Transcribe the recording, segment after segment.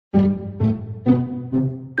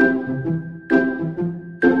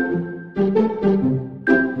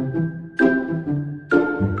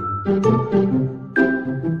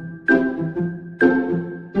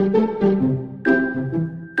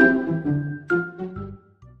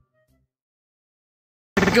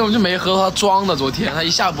根本就没喝，他装的。昨天他一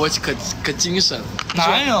下播可精神。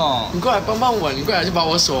哪有？你过来帮帮我，你过来就把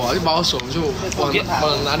我手就往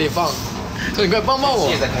哪里放。他说你过来帮帮我。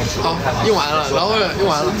好，用完了，然后用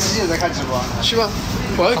完了。自己也在看直播。去吧，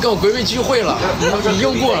我要跟我闺蜜聚会了。你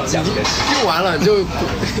用过了，你用完了你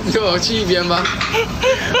就去一边吧。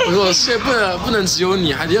我说世界不能只有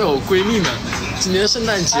你，还得要有闺蜜们。今年圣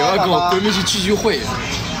诞节我要跟我闺蜜去聚会，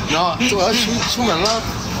然后我要出门了。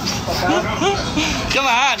干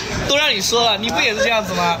嘛？都让你说了，你不也是这样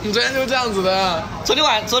子吗？你昨天就是这样子的。昨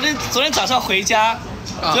天早上回家，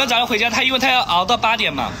他因为他要熬到8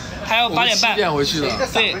点嘛，他要8点半。7点回去的。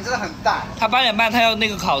对，他8点半他要那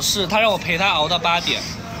个考试，他让我陪他熬到8点，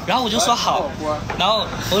然后我就说好，然后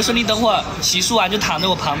我就说你等会儿洗漱完就躺在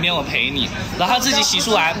我旁边，我陪你。然后他自己洗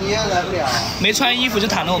漱完，没穿衣服就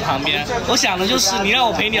躺在我旁边。我想的就是你让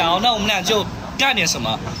我陪你熬，那我们俩就干点什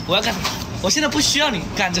么。我要干什么？我现在不需要你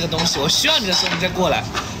干这个东西，我需要你的时候你再过来。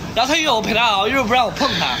然后他又要我陪他熬，又不让我碰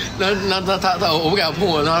他。那他我不给他碰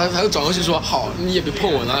我，然后他就转过去说好，你也别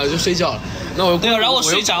碰我，然后就睡觉了。然后然后我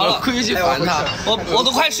睡着了，故意去烦他，我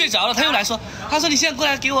都快睡着了，他又来说，他说你现在过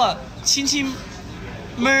来给我亲亲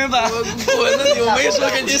妹儿吧。我没说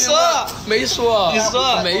跟你说了，没说，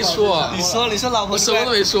没说，你说老婆什么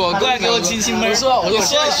都没说，过来给我亲亲妹儿。我说我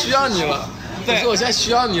现在需要你了。我说我现在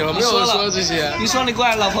需要你了，没有说这些。你说你过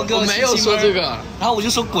来，老婆给我亲亲妹儿。我没有说这个，然后我就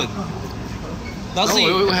说滚。然后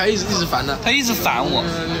我还一直烦他，他一直烦我，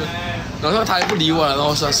然后他也不理我了，然后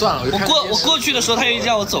我说算了，我过去的时候他又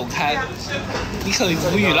让我走开，你可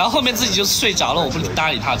无语。然后后面自己就睡着了，我不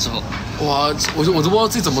搭理他之后，我都不知道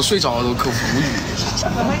自己怎么睡着了，都可无语。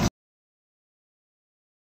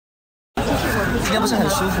今天不是很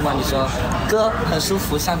舒服吗？你说哥很舒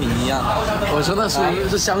服，像你一样。我说那是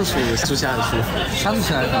相处起来很舒服，相处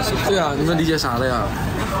起来很舒服。对啊，你们理解啥了呀？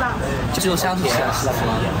只有相处起来舒服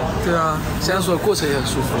吗？对啊，相处的过程也很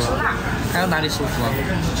舒服。还有哪里舒服吗？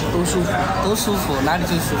都舒服，都舒服。哪里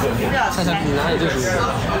最舒服？悄悄，你哪里最舒服？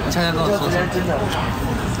你悄悄跟我说说。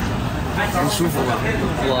你舒服吗？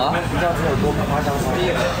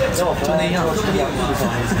我就那样，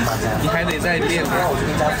你还得再练，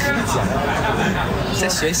再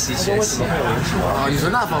学习。啊，你说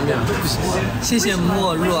那方面不行。谢谢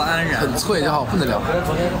莫若安然，很脆就好，不能聊。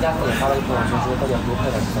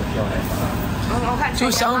就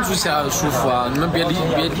相处起来很舒服啊！你们别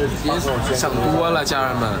想多了，家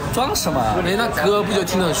人们。装什么？哎，那歌不就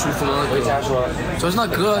听得很舒服吗？主要是那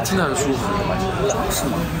歌听得很舒服。什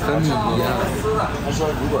么？和你一样。他说，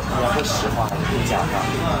如果你要说实话，你可以讲话；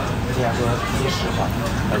你要说听实话。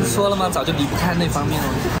不是说了吗？早就离不开那方面了。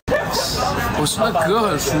我说那歌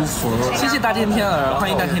很舒服。谢谢大天天儿，欢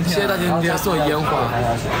迎大天天。谢谢大天天送烟花。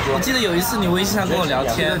我记得有一次你微信上跟我聊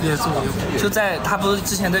天，就在他不是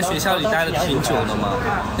之前在学校里待了挺久的吗？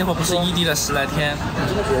那会儿不是异地了10来天，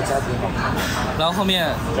然后后面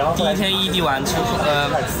第一天异地完之后，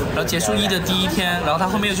然后结束异地的第一天，然后他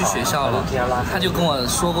后面又去学校了，他就跟我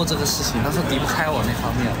说过这个事情，他说离不开我那方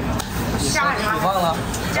面。你忘了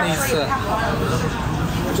那一次？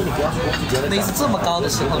那一次这么高的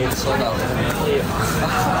时候你说的，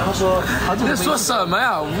他说你在说什么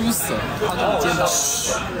呀？无语死了！好久不见到。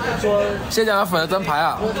谢谢大家粉丝灯牌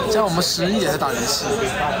啊！像我们11年才打人气，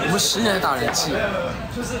我们10年才打人气。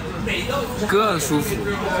歌很舒服，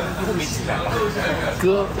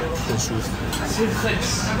歌很舒服，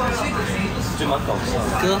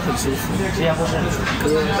歌很舒服，歌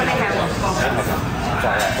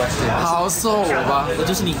好好伺候我吧，我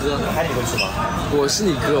就是你哥，我是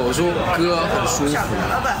你哥，我说歌很舒服，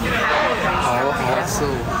好好伺候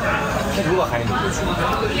我。如果还有你回去，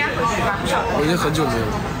我已经很久没有，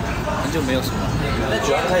很久没有什么。那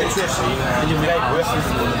主要他也确实应该不会舒服。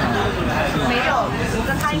没有，我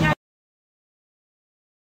跟他应该。